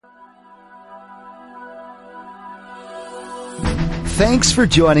Thanks for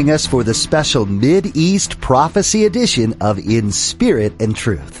joining us for the special Mid-East Prophecy edition of In Spirit and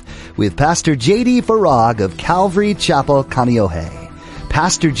Truth with Pastor J.D. Farag of Calvary Chapel, Kaneohe.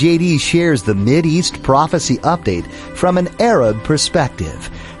 Pastor J.D. shares the Mid-East Prophecy update from an Arab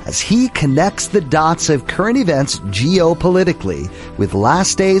perspective as he connects the dots of current events geopolitically with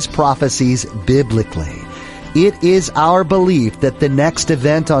last days prophecies biblically. It is our belief that the next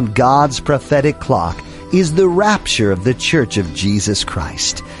event on God's prophetic clock is the rapture of the Church of Jesus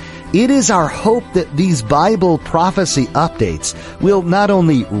Christ. It is our hope that these Bible prophecy updates will not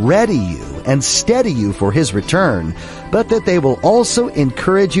only ready you and steady you for His return, but that they will also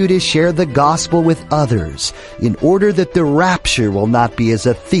encourage you to share the gospel with others in order that the rapture will not be as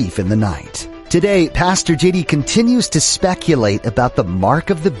a thief in the night. Today, Pastor J.D. continues to speculate about the mark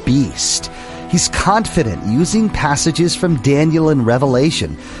of the beast. He's confident, using passages from Daniel and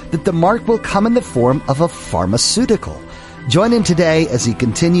Revelation, that the mark will come in the form of a pharmaceutical. Join him today as he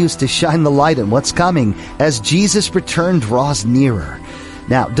continues to shine the light on what's coming as Jesus' return draws nearer.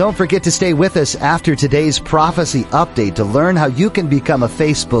 Now, don't forget to stay with us after today's prophecy update to learn how you can become a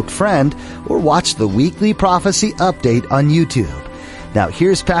Facebook friend or watch the weekly prophecy update on YouTube. Now,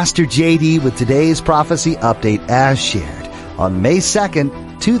 here's Pastor J.D. with today's prophecy update as shared on May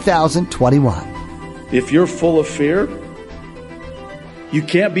 2nd, 2021. If you're full of fear, you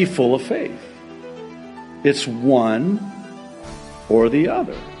can't be full of faith. It's one or the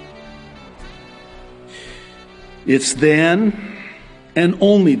other. It's then and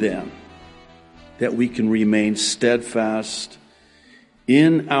only then that we can remain steadfast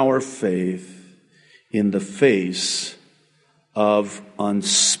in our faith in the face of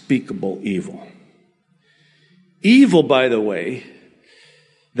unspeakable evil. Evil, by the way,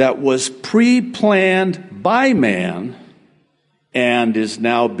 that was pre-planned by man and is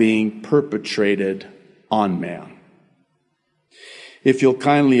now being perpetrated on man. If you'll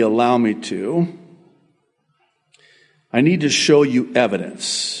kindly allow me to, I need to show you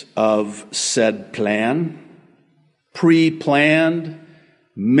evidence of said plan, pre-planned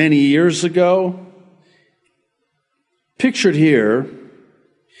many years ago. Pictured here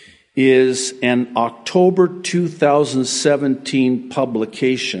is an October 2017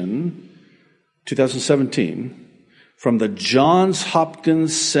 publication, 2017, from the Johns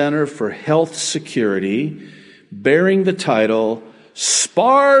Hopkins Center for Health Security, bearing the title,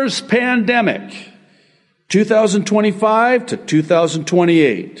 SPARS Pandemic, 2025 to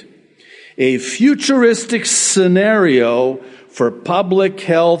 2028, a futuristic scenario for public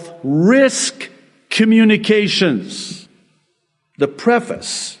health risk communications. The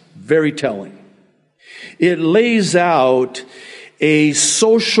preface, very telling. It lays out a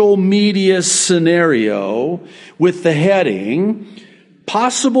social media scenario with the heading,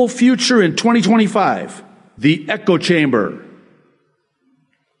 Possible Future in 2025, the Echo Chamber.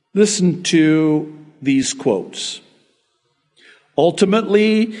 Listen to these quotes.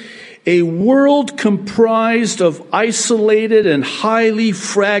 Ultimately, a world comprised of isolated and highly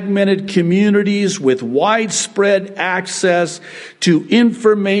fragmented communities with widespread access to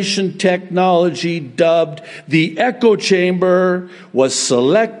information technology dubbed the Echo Chamber was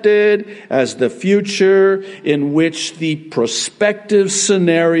selected as the future in which the prospective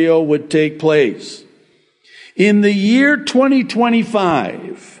scenario would take place. In the year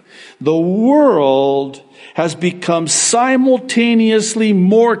 2025, the world has become simultaneously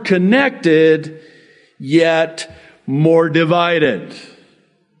more connected, yet more divided.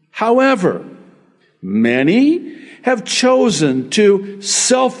 However, many have chosen to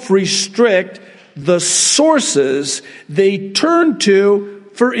self-restrict the sources they turn to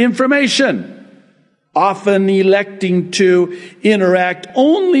for information, often electing to interact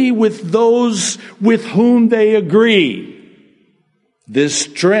only with those with whom they agree. This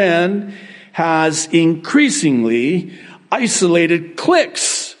trend has increasingly isolated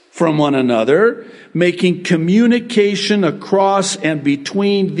cliques from one another, making communication across and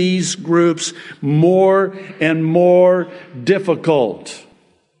between these groups more and more difficult.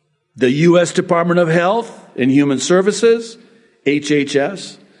 The U.S. Department of Health and Human Services,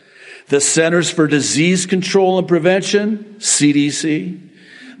 HHS, the Centers for Disease Control and Prevention, CDC,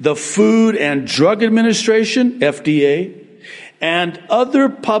 the Food and Drug Administration, FDA, and other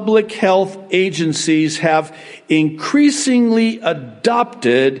public health agencies have increasingly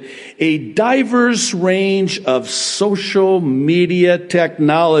adopted a diverse range of social media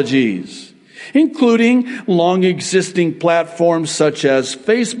technologies, including long-existing platforms such as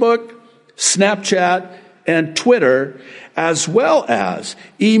Facebook, Snapchat, and Twitter, as well as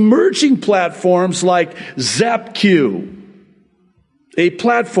emerging platforms like ZapQ, a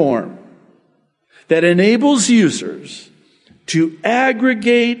platform that enables users to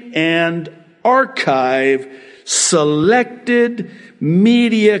aggregate and archive selected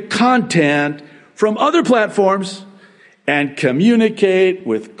media content from other platforms and communicate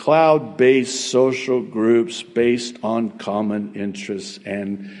with cloud-based social groups based on common interests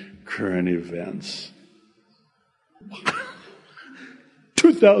and current events.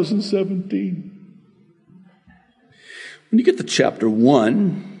 2017. When you get to chapter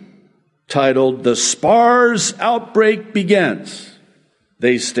 1, titled, "The SPARS Outbreak Begins,"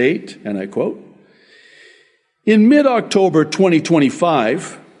 they state, and I quote, "In mid-October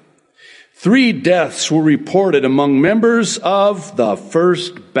 2025, 3 deaths were reported among members of the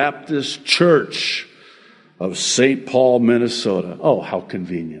First Baptist Church of St. Paul, Minnesota." Oh, how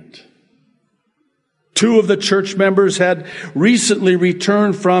convenient. 2 of the church members had recently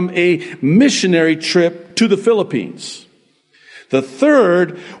returned from a missionary trip to the Philippines. The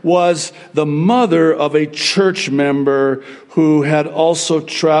 3rd was the mother of a church member who had also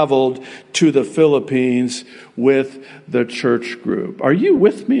traveled to the Philippines with the church group. Are you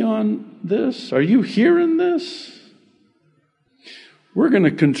with me on this? Are you hearing this? We're going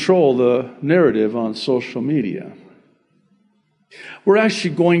to control the narrative on social media. We're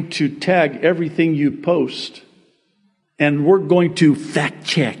actually going to tag everything you post, and we're going to fact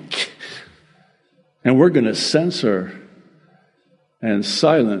check, and we're going to censor and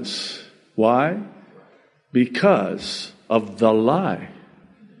silence. Why? Because of the lie.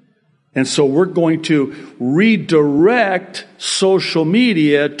 And so we're going to redirect social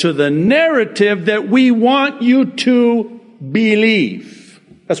media to the narrative that we want you to believe.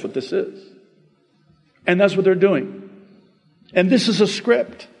 That's what this is. And that's what they're doing. And this is a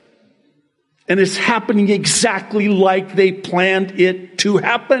script. And it's happening exactly like they planned it to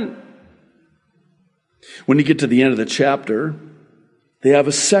happen. When you get to the end of the chapter, they have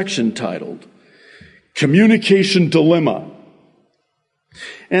a section titled Communication Dilemma.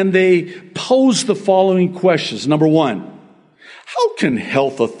 And they pose the following questions. Number 1, how can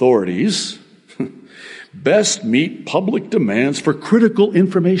health authorities best meet public demands for critical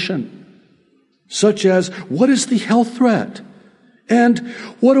information, such as what is the health threat and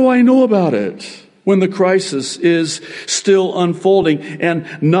what do I know about it, when the crisis is still unfolding and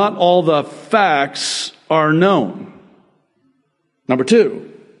not all the facts are known? Number 2,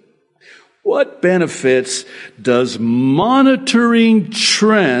 what benefits does monitoring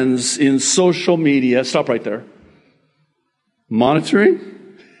trends in social media? Stop right there. Monitoring?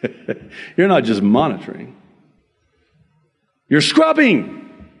 You're not just monitoring. You're scrubbing.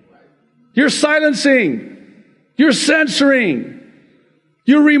 You're silencing. You're censoring.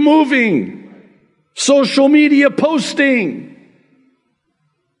 You're removing. Social media posting.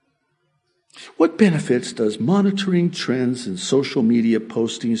 What benefits does monitoring trends in social media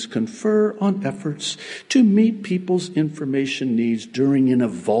postings confer on efforts to meet people's information needs during an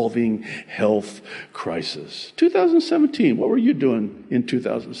evolving health crisis? 2017, what were you doing in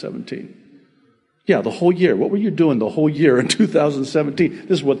 2017? Yeah, the whole year. What were you doing the whole year in 2017?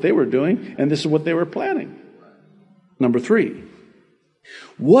 This is what they were doing, and this is what they were planning. Number 3,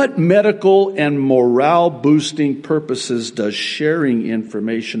 what medical and morale-boosting purposes does sharing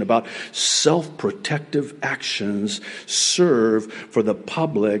information about self-protective actions serve for the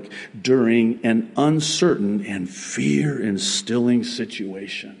public during an uncertain and fear-instilling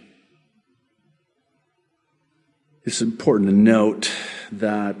situation? It's important to note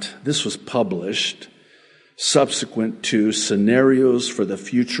that this was published subsequent to scenarios for the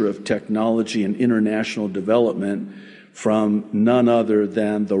future of technology and international development from none other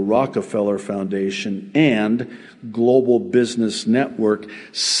than the Rockefeller Foundation and Global Business Network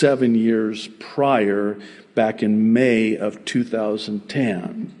 7 years prior, back in May of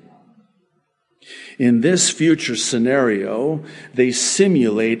 2010. In this future scenario, they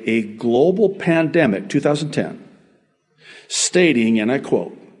simulate a global pandemic, 2010, stating, and I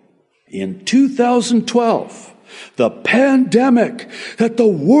quote, "In 2012, the pandemic that the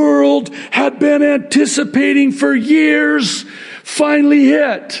world had been anticipating for years finally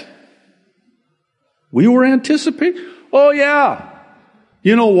hit." We were anticipating? Oh, yeah.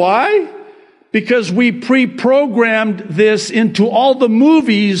 You know why? Because we pre-programmed this into all the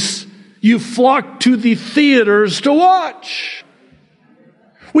movies you flocked to the theaters to watch.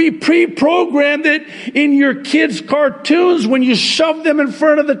 We pre-programmed it in your kids' cartoons when you shoved them in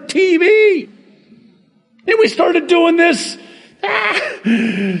front of the TV. And we started doing this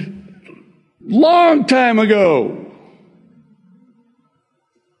long time ago.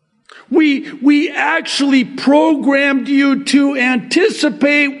 We actually programmed you to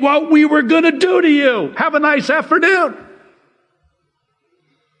anticipate what we were going to do to you. Have a nice afternoon.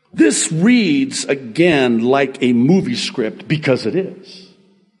 This reads, again, like a movie script, because it is.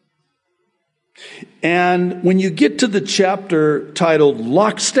 And when you get to the chapter titled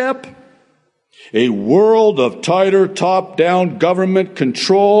Lockstep, a world of tighter top-down government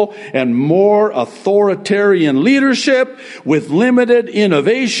control and more authoritarian leadership with limited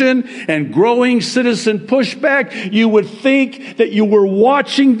innovation and growing citizen pushback, you would think that you were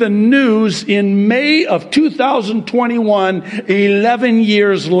watching the news in May of 2021, 11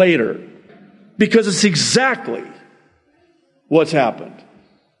 years later. Because it's exactly what's happened.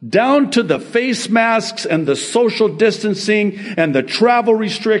 Down to the face masks and the social distancing and the travel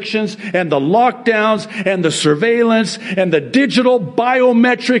restrictions and the lockdowns and the surveillance and the digital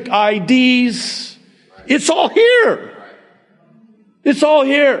biometric IDs. It's all here. It's all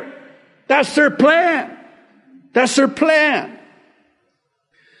here. That's their plan. That's their plan.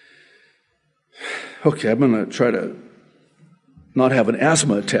 Okay, I'm going to try to not have an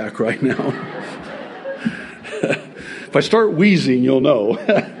asthma attack right now. If I start wheezing, you'll know.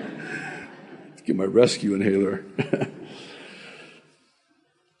 Get my rescue inhaler.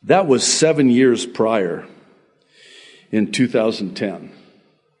 That was 7 years prior, in 2010.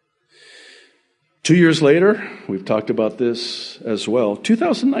 2 years later, we've talked about this as well,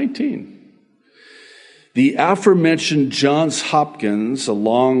 2019. The aforementioned Johns Hopkins,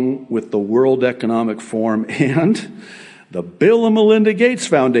 along with the World Economic Forum and the Bill and Melinda Gates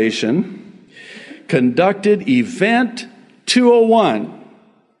Foundation, conducted Event 201,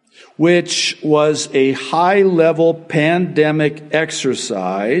 which was a high-level pandemic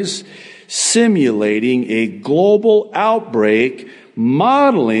exercise simulating a global outbreak,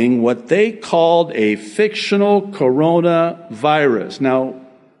 modeling what they called a fictional coronavirus. Now,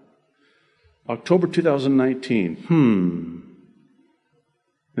 October 2019.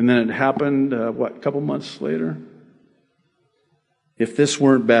 And then it happened, a couple months later? If this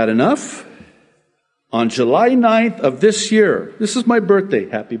weren't bad enough, on July 9th of this year, this is my birthday.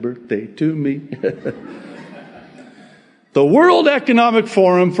 Happy birthday to me. The World Economic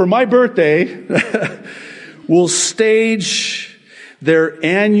Forum, for my birthday, will stage their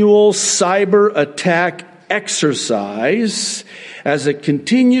annual cyber attack exercise as it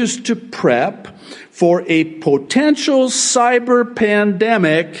continues to prep for a potential cyber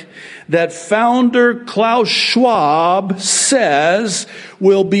pandemic that founder Klaus Schwab says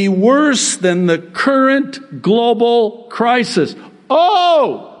will be worse than the current global crisis.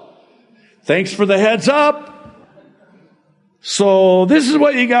 Oh! Thanks for the heads up. So this is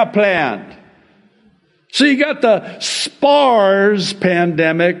what you got planned. So you got the SPARS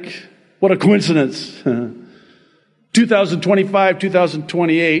pandemic. What a coincidence. 2025,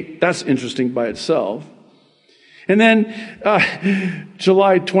 2028. That's interesting by itself. And then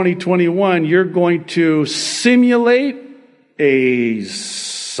July 2021, you're going to simulate a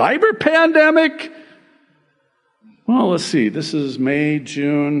cyber pandemic? Well, let's see. This is May,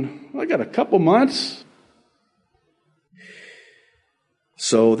 June. I got a couple months.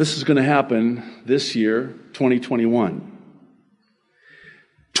 So this is going to happen this year, 2021.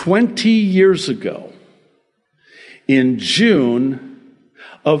 20 years ago, in June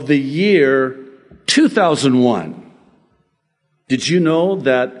of the year 2001, did you know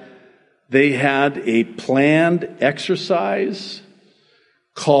that they had a planned exercise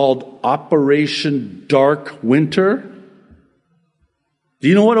called Operation Dark Winter? Do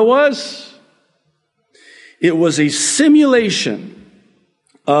you know what it was? It was a simulation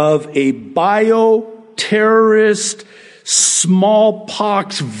of a bioterrorist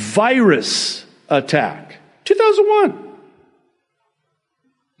smallpox virus attack. 2001.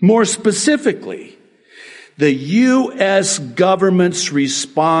 More specifically, the U.S. government's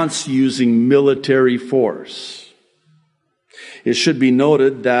response using military force. It should be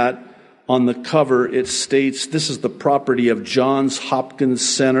noted that on the cover it states this is the property of Johns Hopkins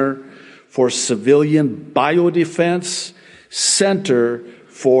Center for Civilian Biodefense, Center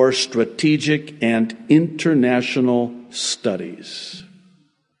for Strategic and International Studies.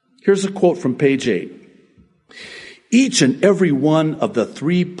 Here's a quote from page 8. Each and every one of the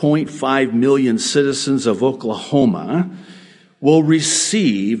 3.5 million citizens of Oklahoma will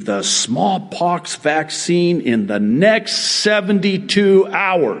receive the smallpox vaccine in the next 72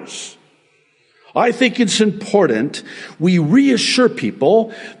 hours. I think it's important we reassure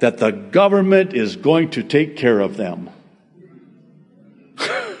people that the government is going to take care of them.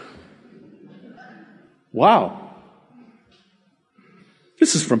 Wow.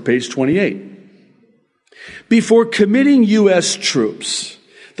 This is from page 28. Before committing U.S. troops,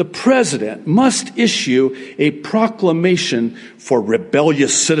 the president must issue a proclamation for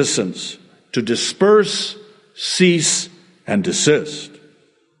rebellious citizens to disperse, cease, and desist.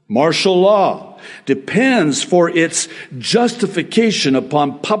 Martial law depends for its justification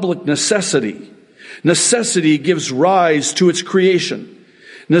upon public necessity. Necessity gives rise to its creation.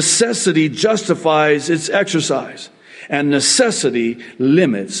 Necessity justifies its exercise. And necessity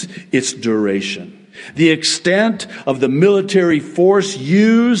limits its duration. The extent of the military force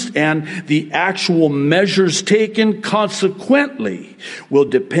used and the actual measures taken consequently will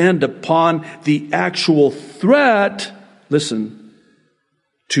depend upon the actual threat, listen,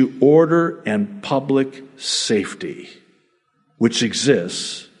 to order and public safety, which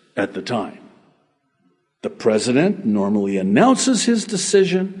exists at the time. The president normally announces his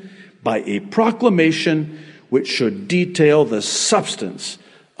decision by a proclamation which should detail the substance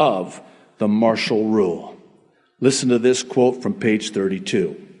of the martial rule. Listen to this quote from page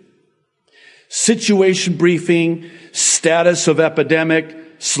 32. Situation briefing, status of epidemic,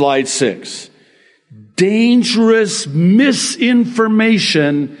 slide 6. Dangerous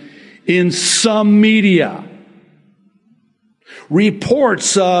misinformation in some media.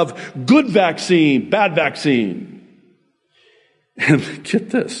 Reports of good vaccine, bad vaccine. And get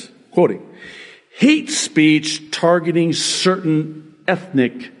this, quoting, hate speech targeting certain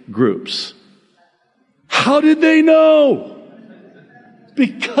ethnic groups. How did they know?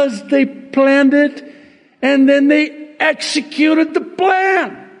 Because they planned it and then they executed the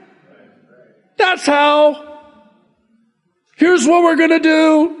plan. That's how. Here's what we're going to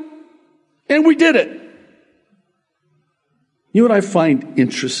do. And we did it. You know what I find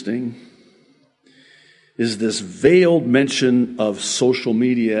interesting is this veiled mention of social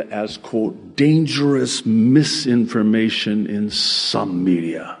media as, quote, dangerous misinformation in some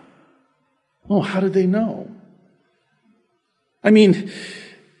media. Oh, how did they know? I mean,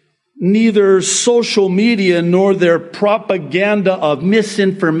 neither social media nor their propaganda of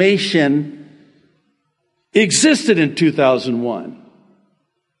misinformation existed in 2001.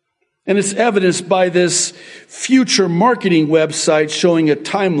 And it's evidenced by this future marketing website showing a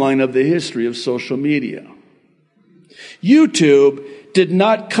timeline of the history of social media. YouTube did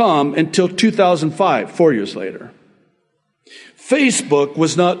not come until 2005, 4 years later. Facebook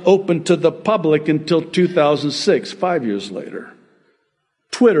was not open to the public until 2006, 5 years later.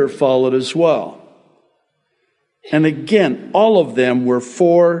 Twitter followed as well. And again, all of them were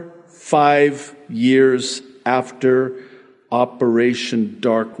 4-5 years after Operation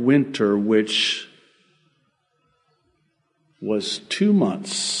Dark Winter, which was 2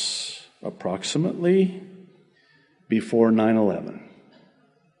 months approximately before 9/11.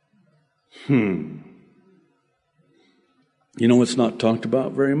 You know what's not talked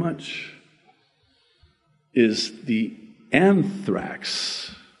about very much? Is the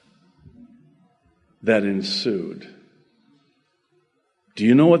anthrax that ensued. Do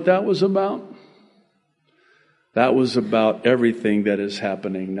you know what that was about? That was about everything that is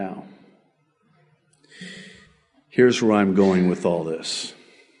happening now. Here's where I'm going with all this.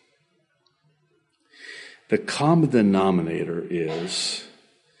 The common denominator is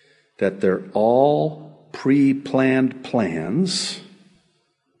that they're all pre-planned plans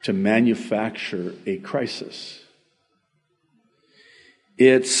to manufacture a crisis.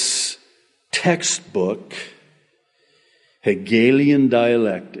 It's textbook Hegelian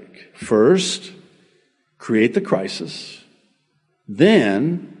dialectic. First, create the crisis,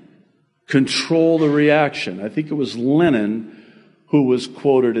 then control the reaction. I think it was Lenin who was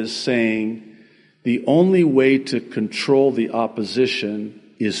quoted as saying, the only way to control the opposition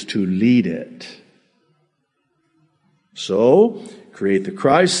is to lead it. So, create the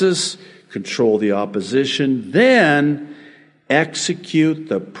crisis, control the opposition, then execute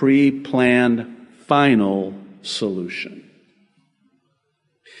the pre-planned final solution.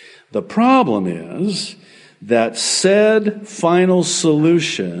 The problem is that said final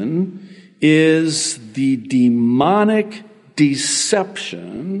solution is the demonic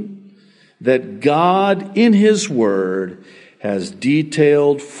deception that God in His Word has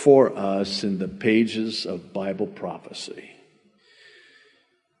detailed for us in the pages of Bible prophecy.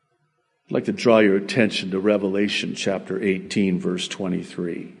 I'd like to draw your attention to Revelation chapter 18, verse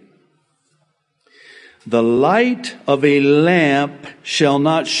 23. The light of a lamp shall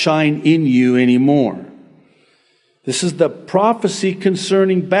not shine in you anymore. This is the prophecy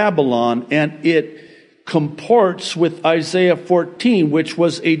concerning Babylon, and it comports with Isaiah 14, which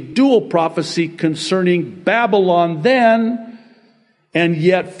was a dual prophecy concerning Babylon then, and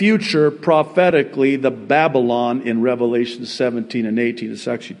yet future prophetically the Babylon in Revelation 17 and 18. It's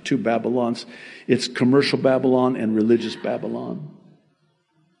actually two Babylons. It's commercial Babylon and religious Babylon.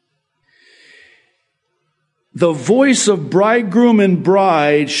 The voice of bridegroom and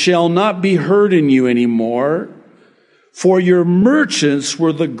bride shall not be heard in you anymore, For your merchants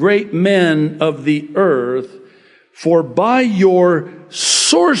were the great men of the earth, for by your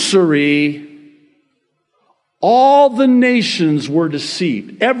sorcery all the nations were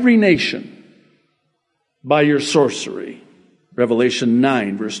deceived. Every nation by your sorcery. Revelation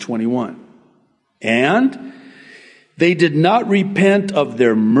 9, verse 21. And they did not repent of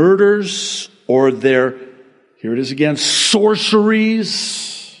their murders or their, here it is again,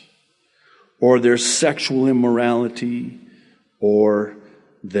 sorceries, or their sexual immorality, or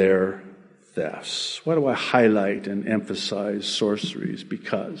their thefts. Why do I highlight and emphasize sorceries?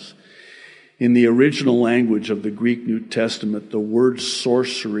 Because in the original language of the Greek New Testament, the word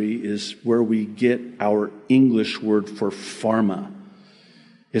sorcery is where we get our English word for pharma.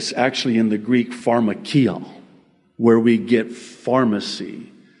 It's actually in the Greek pharmakia, where we get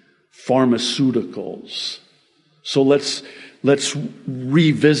pharmacy, pharmaceuticals. So let's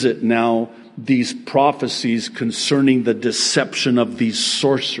revisit now these prophecies concerning the deception of these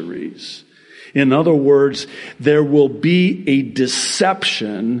sorceries. In other words, there will be a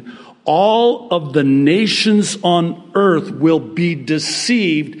deception. All of the nations on earth will be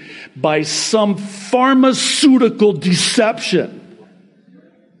deceived by some pharmaceutical deception.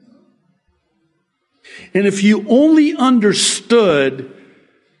 And if you only understood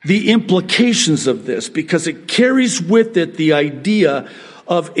the implications of this, because it carries with it the idea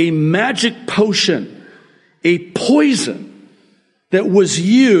of a magic potion, a poison that was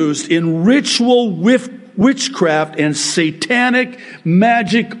used in ritual witchcraft and satanic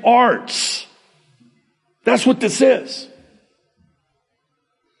magic arts. That's what this is.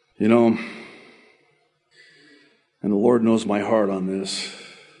 You know, and the Lord knows my heart on this.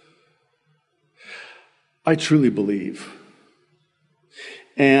 I truly believe,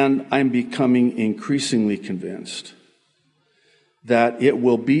 and I'm becoming increasingly convinced, that it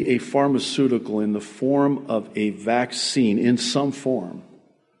will be a pharmaceutical in the form of a vaccine in some form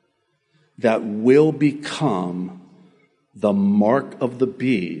that will become the mark of the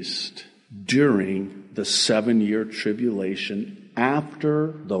beast during the 7-year tribulation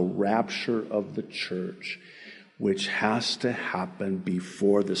after the rapture of the church, which has to happen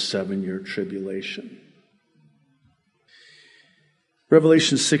before the 7-year tribulation.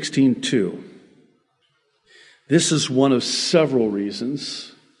 Revelation 16:2. This is one of several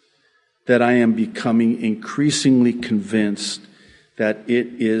reasons that I am becoming increasingly convinced that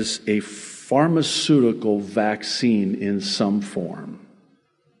it is a pharmaceutical vaccine in some form.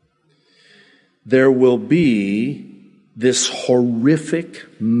 There will be this horrific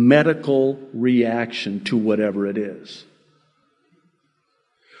medical reaction to whatever it is.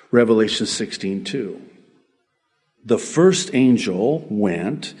 Revelation 16:2. The first angel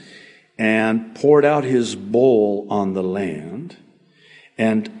went and poured out his bowl on the land,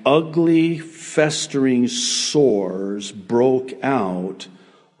 and ugly, festering sores broke out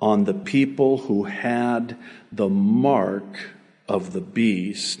on the people who had the mark of the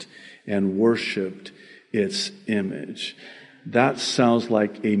beast and worshipped its image. That sounds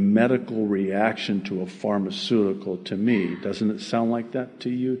like a medical reaction to a pharmaceutical to me. Doesn't it sound like that to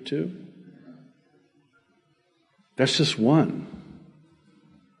you too? That's just one.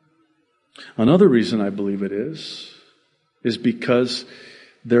 Another reason I believe it is because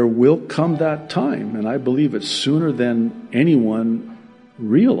there will come that time, and I believe it's sooner than anyone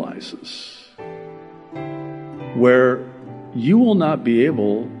realizes, where you will not be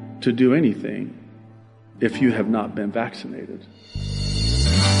able to do anything if you have not been vaccinated.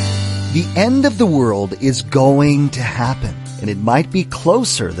 The end of the world is going to happen, and it might be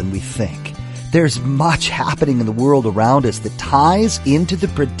closer than we think. There's much happening in the world around us that ties into the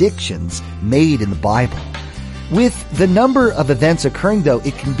predictions made in the Bible. With the number of events occurring, though,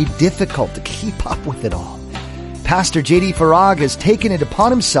 it can be difficult to keep up with it all. Pastor J.D. Farag has taken it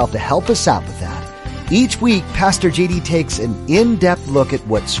upon himself to help us out with that. Each week, Pastor J.D. takes an in-depth look at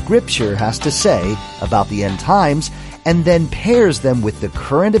what Scripture has to say about the end times and then pairs them with the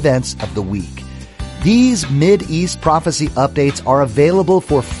current events of the week. These Mid-East prophecy updates are available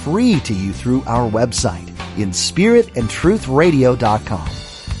for free to you through our website, inspiritandtruthradio.com.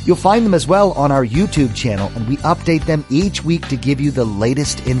 You'll find them as well on our YouTube channel, and we update them each week to give you the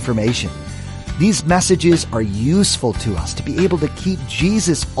latest information. These messages are useful to us to be able to keep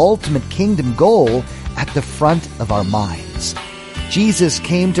Jesus' ultimate kingdom goal at the front of our minds. Jesus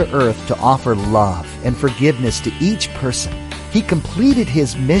came to earth to offer love and forgiveness to each person. He completed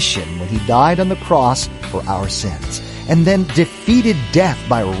his mission when he died on the cross for our sins, and then defeated death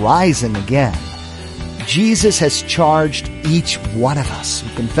by rising again. Jesus has charged each one of us who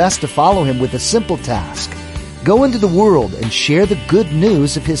confess to follow him with a simple task. Go into the world and share the good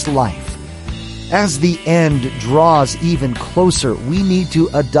news of his life. As the end draws even closer, we need to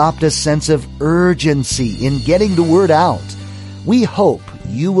adopt a sense of urgency in getting the word out. We hope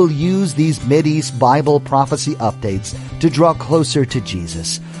you will use these Mideast Bible prophecy updates to draw closer to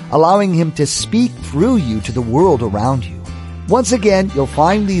Jesus, allowing Him to speak through you to the world around you. Once again, you'll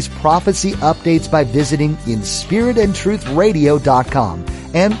find these prophecy updates by visiting inspiritandtruthradio.com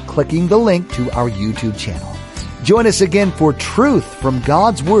and clicking the link to our YouTube channel. Join us again for truth from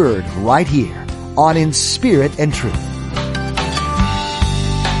God's Word right here on In Spirit and Truth.